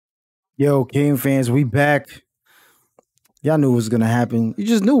Yo, King fans, we back. Y'all knew it was gonna happen. You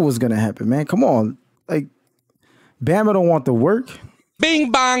just knew it was gonna happen, man. Come on. Like, Bama don't want the work.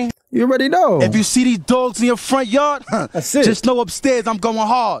 Bing bang. You already know. If you see these dogs in your front yard, That's it. just know upstairs I'm going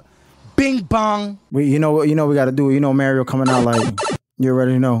hard. Bing bang. You know we gotta do it. You know Mario coming out like you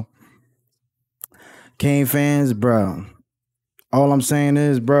already know. King fans, bro. All I'm saying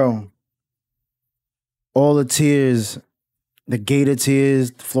is, bro, all the tears, the Gator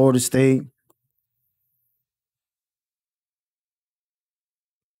tears, Florida State.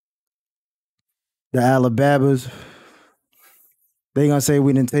 The Alabama's, they gonna say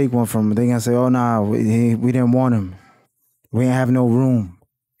we didn't take one from him. They gonna say, oh nah, we didn't want him. We ain't have no room.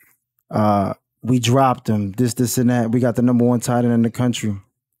 We dropped him. This, and that. We got the number one tight end in the country.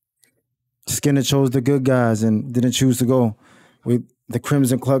 Skinner chose the good guys and didn't choose to go with the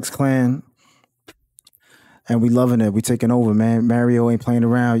Crimson Klux Klan. And we loving it. We taking over, man. Mario ain't playing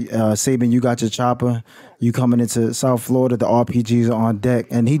around. Saban, you got your chopper. You coming into South Florida. The RPGs are on deck.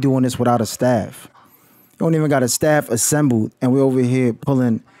 And he doing this without a staff. Don't even got a staff assembled, and we over here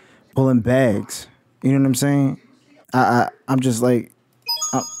pulling bags. You know what I'm saying? I'm just like,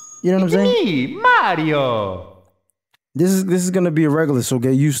 you know what I'm saying? Me, Mario. This is gonna be a regular, so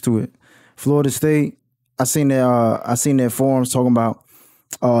get used to it. Florida State, I seen their forums talking about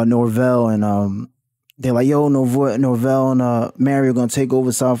Norvell, and they're like, yo, Norvell and Mario gonna take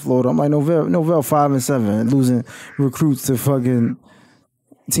over South Florida. I'm like, Norvell 5-7, losing recruits to fucking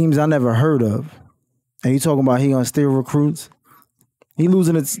teams I never heard of. And you talking about he gonna steal recruits? He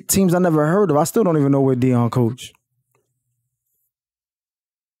losing to teams I never heard of. I still don't even know where Dion coach.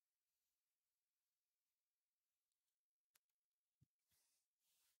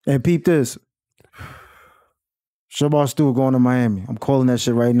 And peep this. Shabar Stewart going to Miami. I'm calling that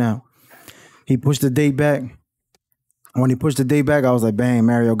shit right now. He pushed the date back. When he pushed the date back, I was like, bang,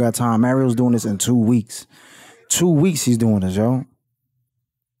 Mario got time. Mario's doing this in 2 weeks. 2 weeks he's doing this, yo.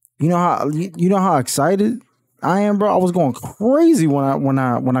 You know how excited I am, bro? I was going crazy when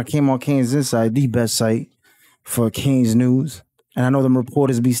I came on Kane's Insight, the best site for Kane's news. And I know them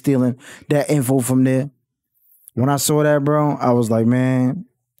reporters be stealing that info from there. When I saw that, bro, I was like, man,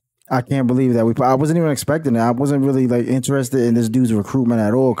 I can't believe that. I wasn't even expecting it. I wasn't really like interested in this dude's recruitment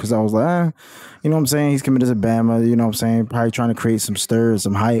at all, because I was like, you know what I'm saying? He's coming to Bama, you know what I'm saying? Probably trying to create some stir,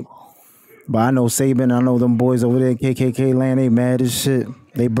 some hype. But I know Saban, I know them boys over there, KKK land, they mad as shit.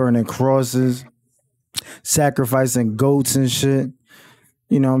 They burning crosses, sacrificing goats and shit.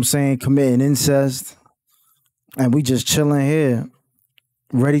 You know what I'm saying? Committing incest. And we just chilling here,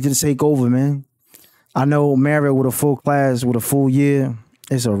 ready to take over, man. I know Mario with a full class, with a full year,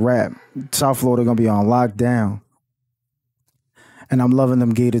 it's a wrap. South Florida gonna be on lockdown. And I'm loving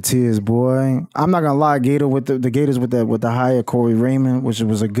them Gator tears, boy. I'm not gonna lie, Gator with the Gators with the hire Corey Raymond, which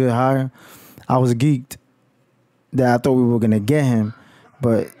was a good hire. I was geeked that I thought we were gonna get him,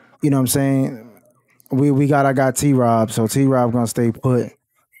 but you know what I'm saying. I got T-Rob, so T-Rob gonna stay put,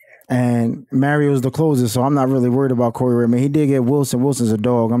 and Mario's the closer, so I'm not really worried about Corey Raymond. He did get Wilson. Wilson's a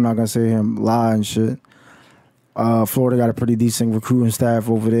dog. I'm not gonna say him lie and shit. Florida got a pretty decent recruiting staff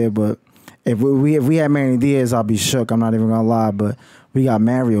over there, but if we had Manny Diaz, I'll be shook. I'm not even gonna lie, but we got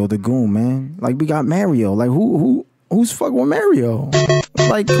Mario the goon, man. Like, we got Mario. Like, who's fucking with Mario?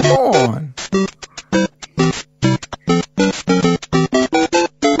 Like, come on.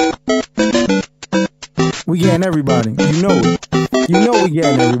 We getting everybody. You know it. You know we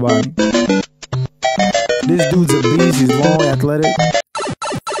getting everybody. This dude's a beast.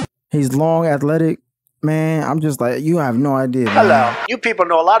 He's long, athletic. Man, I'm just like, you have no idea, man. Hello. You people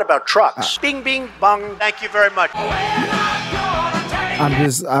know a lot about trucks. Bing, bing, bong. Thank you very much. I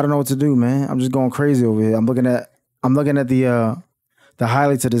don't know what to do, man. I'm just going crazy over here. I'm looking at the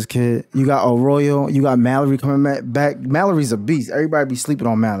highlights of this kid. You got Arroyo, you got Mallory coming back. Mallory's a beast. Everybody be sleeping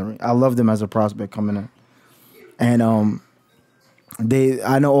on Mallory. I love them as a prospect coming in. And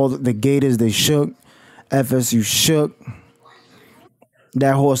I know all the Gators, they shook. FSU shook.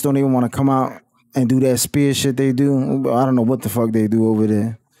 That horse don't even want to come out and do that spear shit they do. I don't know what the fuck they do over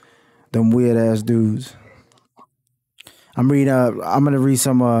there. Them weird ass dudes. I'm gonna read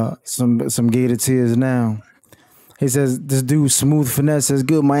some Gator tears now. He says, this dude, Smooth Finesse, says,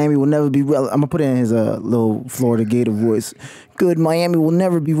 good, Miami will never be relevant. I'm going to put it in his little Florida Gator voice. Good, Miami will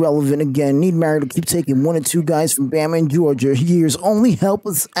never be relevant again. Need Mario to keep taking 1 or 2 guys from Bama and Georgia. Years only help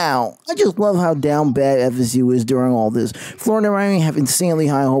us out. I just love how down bad FSU is during all this. Florida and Miami have insanely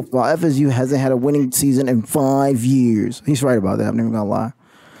high hopes, while FSU hasn't had a winning season in 5 years. He's right about that. I'm never going to lie.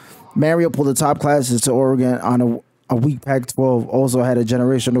 Mario pulled the top classes to Oregon on a weak Pac-12, also had a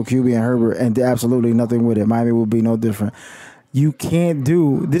generational QB in Herbert, and did absolutely nothing with it. Miami will be no different. You can't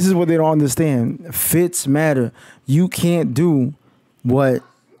do. This is what they don't understand. Fits matter. You can't do what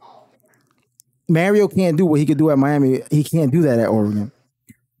Mario can't do. What he could do at Miami, he can't do that at Oregon.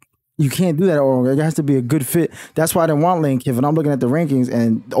 You can't do that at Oregon. It has to be a good fit. That's why I didn't want Lane Kiffin. I'm looking at the rankings,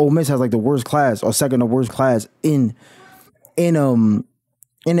 and Ole Miss has like the worst class or second to worst class in the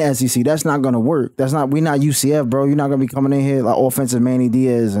SEC. That's not gonna work. We're not UCF, bro. You're not gonna be coming in here like offensive Manny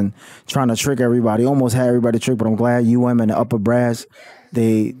Diaz and trying to trick everybody. Almost had everybody tricked, but I'm glad UM and the upper brass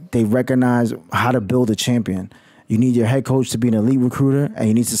they recognize how to build a champion. You need your head coach to be an elite recruiter, and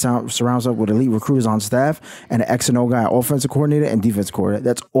you need to surround yourself with elite recruiters on staff and an X and O guy, offensive coordinator and defense coordinator.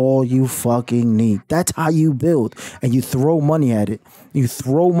 That's all you fucking need. That's how you build, and you throw money at it.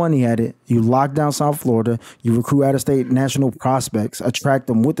 You lock down South Florida. You recruit out-of-state national prospects, attract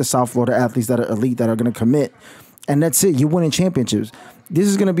them with the South Florida athletes that are elite, that are going to commit, and that's it. You're winning championships. This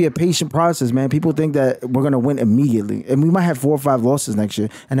is going to be a patient process, man. People think that we're going to win immediately. And we might have 4 or 5 losses next year.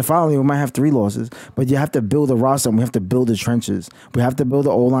 And the following year, we might have 3 losses. But you have to build a roster, and we have to build the trenches. We have to build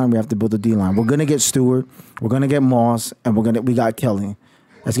the O-line. We have to build the D-line. We're going to get Stewart. We're going to get Moss. And we got Kelly.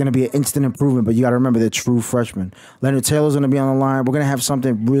 That's going to be an instant improvement. But you got to remember, they're true freshmen. Leonard Taylor's going to be on the line. We're going to have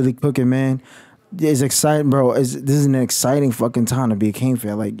something really cooking, man. It's exciting, bro. This is an exciting fucking time to be a Cane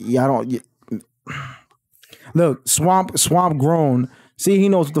fan. Like, look, Swamp grown. See, he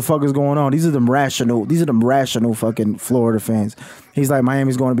knows what the fuck is going on. These are them rational fucking Florida fans. He's like,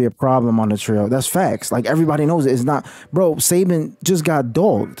 Miami's going to be a problem on the trail. That's facts. Like, everybody knows it. It's not. Bro, Saban just got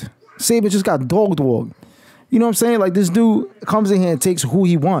dogged. You know what I'm saying? Like, this dude comes in here and takes who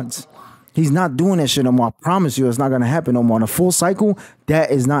he wants. He's not doing that shit no more. I promise you it's not going to happen no more. On a full cycle,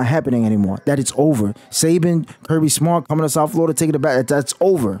 that is not happening anymore. That it's over. Saban, Kirby Smart coming to South Florida, taking it back. That's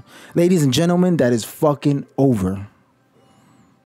over. Ladies and gentlemen, that is fucking over.